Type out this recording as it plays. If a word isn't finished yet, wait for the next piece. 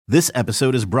This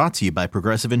episode is brought to you by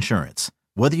Progressive Insurance.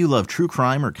 Whether you love true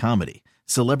crime or comedy,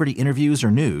 celebrity interviews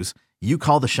or news, you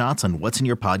call the shots on what's in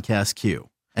your podcast queue.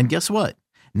 And guess what?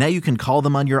 Now you can call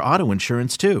them on your auto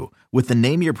insurance too with the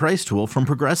Name Your Price tool from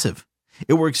Progressive.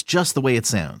 It works just the way it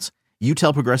sounds. You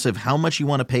tell Progressive how much you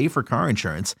want to pay for car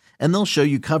insurance, and they'll show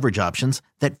you coverage options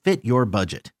that fit your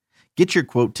budget. Get your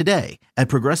quote today at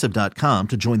Progressive.com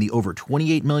to join the over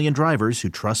 28 million drivers who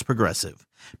trust Progressive.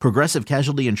 Progressive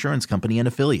Casualty Insurance Company and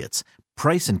Affiliates.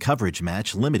 Price and coverage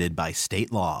match limited by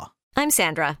state law. I'm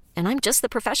Sandra, and I'm just the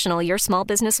professional your small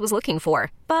business was looking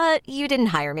for. But you didn't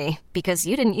hire me because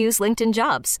you didn't use LinkedIn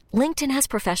Jobs. LinkedIn has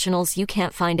professionals you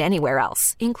can't find anywhere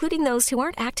else, including those who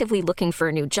aren't actively looking for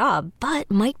a new job, but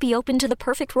might be open to the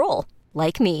perfect role,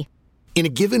 like me. In a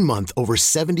given month, over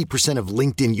 70% of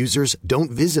LinkedIn users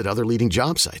don't visit other leading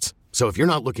job sites. So if you're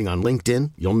not looking on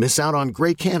LinkedIn, you'll miss out on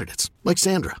great candidates like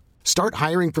Sandra. Start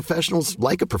hiring professionals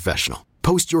like a professional.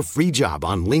 Post your free job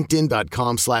on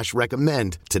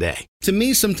linkedin.com/recommend today. To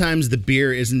me, sometimes the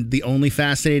beer isn't the only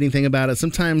fascinating thing about it.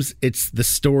 Sometimes it's the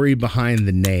story behind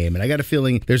the name. And I got a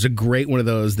feeling there's a great one of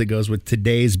those that goes with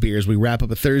today's beers. We wrap up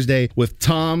a Thursday with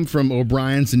Tom from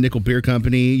O'Brien's and Nickel Beer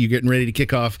Company. You're getting ready to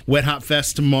kick off Wet Hop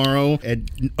Fest tomorrow at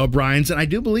O'Brien's. And I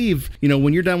do believe,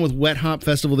 when you're done with Wet Hop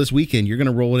Festival this weekend, you're going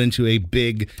to roll it into a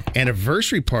big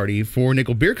anniversary party for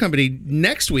Nickel Beer Company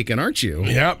next weekend, aren't you?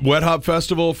 Yeah, Wet Hop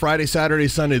Festival, Friday, Saturday,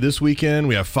 Sunday this weekend.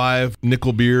 We have 5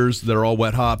 Nickel beers that are all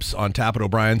wet hops on tap at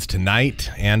O'Brien's tonight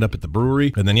and up at the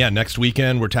brewery. And then, next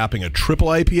weekend we're tapping a triple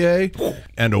IPA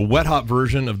and a wet hop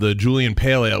version of the Julian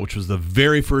Pale Ale, which was the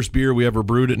very first beer we ever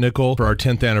brewed at Nickel for our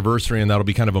 10th anniversary. And that'll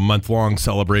be kind of a month-long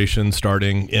celebration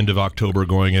starting end of October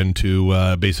going into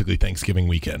basically Thanksgiving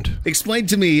weekend. Explain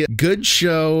to me, good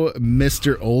show,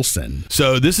 Mr. Olsen.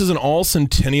 So this is an all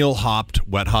Centennial hopped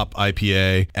wet hop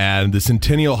IPA, and the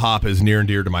Centennial hop is near and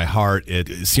dear to my heart.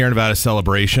 Sierra Nevada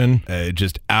Celebration,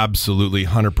 just absolutely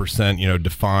 100%,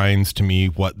 defines to me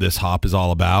what this hop is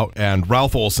all about. And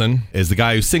Ralph Olsen is the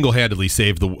guy who single-handedly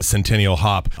saved the Centennial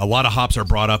hop. A lot of hops are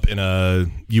brought up in a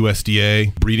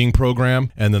USDA breeding program,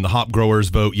 and then the hop growers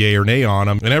vote yay or nay on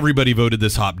them, and everybody voted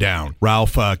this hop down.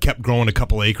 Ralph kept growing a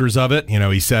couple acres of it.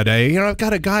 He said, hey, I've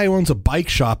got a guy who owns a bike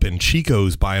shop in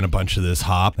Chico's buying a bunch of this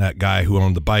hop. That guy who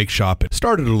owned the bike shop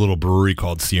started a little brewery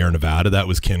called Sierra Nevada. That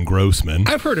was Ken Grossman.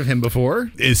 I've heard of him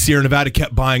before. Sierra Nevada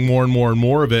kept buying more and more and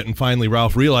more of it, and finally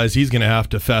Ralph realized he's going to have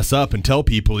to fess up and tell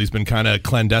people he's been kind of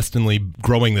clandestinely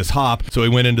growing this hop. So he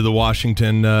went into the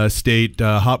Washington State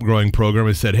hop growing program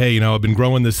and said, hey, I've been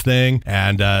growing this thing,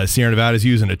 and Sierra Nevada's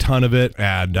using a ton of it.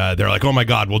 And they're like, oh my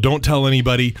God, well, don't tell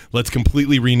anybody. Let's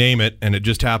completely rename it. And it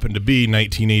just happened to be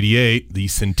 1988, the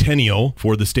Centennial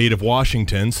for the state of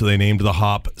Washington. So they named the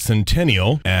hop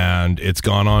Centennial, and it's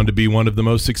gone on to be one of the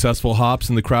most successful hops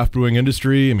in the craft brewing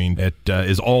industry. I mean, it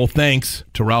is all thanks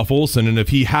to Ralph Olsen. And if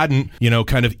he hadn't,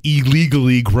 kind of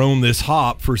illegally grown this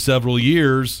hop for several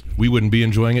years, we wouldn't be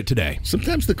enjoying it today.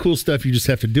 Sometimes the cool stuff you just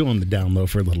have to do on the down low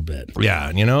for a little bit.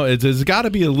 Yeah, it's got to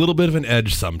be a little bit of an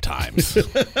edge sometimes.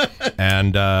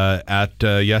 And at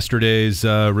yesterday's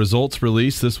results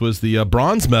release, this was the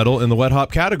bronze medal in the wet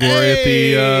hop category at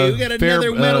the we got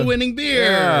another medal-winning beer.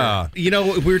 Yeah.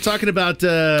 We were talking about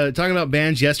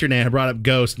bands yesterday, and I brought up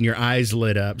Ghost, and your eyes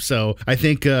lit up. So I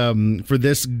think for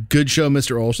this good show,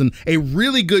 Mr. Olsen, a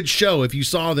really good show if you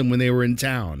saw them when they were in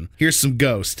town. Here's some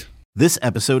Ghost. This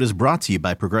episode is brought to you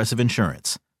by Progressive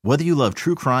Insurance. Whether you love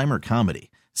true crime or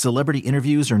comedy, celebrity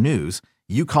interviews or news,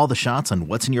 you call the shots on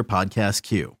what's in your podcast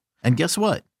queue. And guess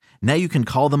what? Now you can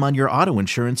call them on your auto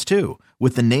insurance too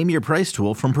with the Name Your Price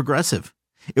tool from Progressive.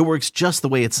 It works just the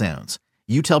way it sounds.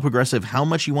 You tell Progressive how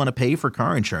much you want to pay for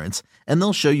car insurance, and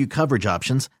they'll show you coverage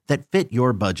options that fit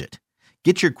your budget.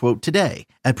 Get your quote today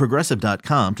at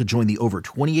Progressive.com to join the over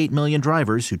 28 million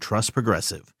drivers who trust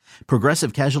Progressive.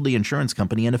 Progressive Casualty Insurance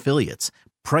Company and Affiliates.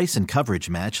 Price and coverage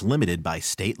match limited by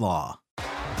state law.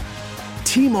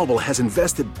 T-Mobile has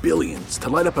invested billions to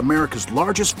light up America's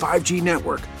largest 5G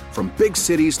network, from big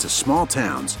cities to small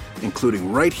towns,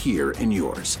 including right here in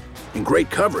yours. And great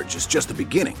coverage is just the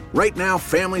beginning. Right now,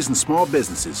 families and small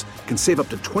businesses can save up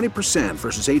to 20%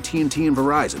 versus AT&T and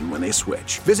Verizon when they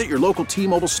switch. Visit your local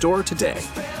T-Mobile store today.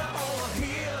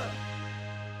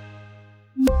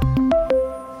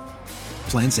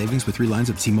 Plan savings with 3 lines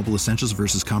of T-Mobile Essentials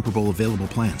versus comparable available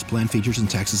plans. Plan features and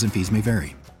taxes and fees may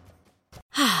vary.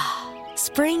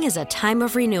 Spring is a time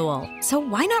of renewal, so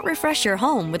why not refresh your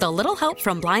home with a little help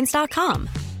from Blinds.com?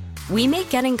 We make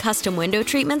getting custom window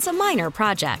treatments a minor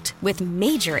project with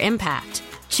major impact.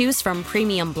 Choose from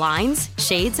premium blinds,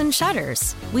 shades, and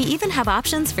shutters. We even have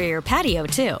options for your patio,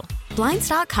 too.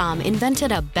 Blinds.com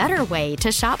invented a better way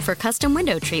to shop for custom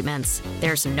window treatments.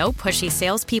 There's no pushy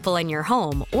salespeople in your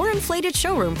home or inflated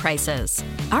showroom prices.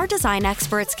 Our design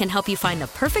experts can help you find the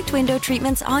perfect window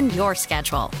treatments on your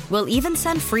schedule. We'll even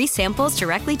send free samples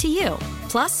directly to you.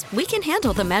 Plus, we can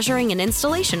handle the measuring and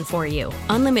installation for you.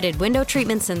 Unlimited window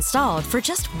treatments installed for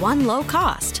just one low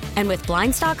cost. And with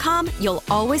Blinds.com, you'll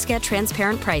always get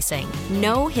transparent pricing.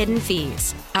 No hidden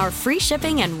fees. Our free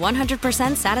shipping and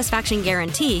 100% satisfaction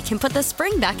guarantee can put the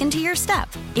spring back into your step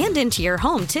and into your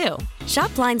home, too.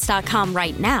 Shop Blinds.com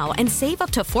right now and save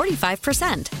up to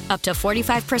 45%. Up to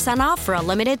 45% off for a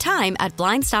limited time at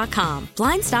Blinds.com.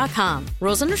 Blinds.com.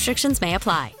 Rules and restrictions may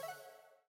apply.